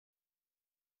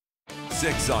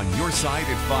6 on your side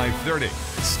at 5:30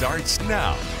 starts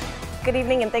now. Good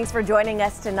evening and thanks for joining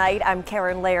us tonight. I'm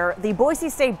Karen Lair. The Boise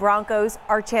State Broncos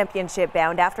are championship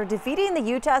bound after defeating the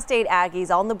Utah State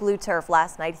Aggies on the blue turf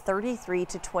last night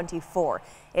 33-24.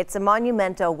 It's a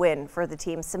monumental win for the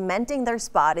team, cementing their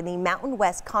spot in the Mountain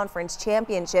West Conference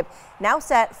Championship, now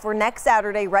set for next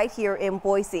Saturday right here in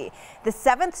Boise. The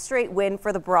 7th straight win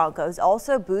for the Broncos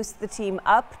also boosts the team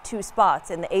up 2 spots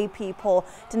in the AP poll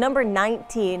to number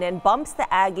 19 and bumps the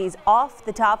Aggies off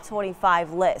the top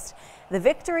 25 list. The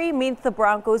victory means the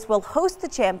Broncos will host the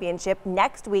championship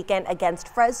next weekend against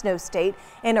Fresno State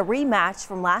in a rematch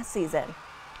from last season.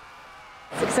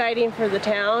 It's exciting for the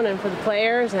town and for the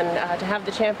players, and to have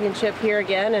the championship here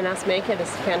again and us make it is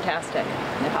fantastic.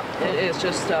 Yeah, it is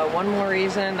just one more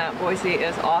reason that Boise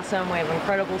is awesome. We have an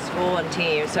incredible school and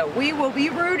team, so we will be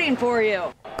rooting for you.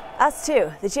 Us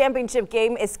too. The championship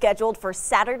game is scheduled for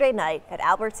Saturday night at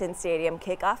Albertson Stadium.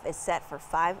 Kickoff is set for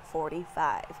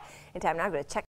 5:45. In time now, I'm going to check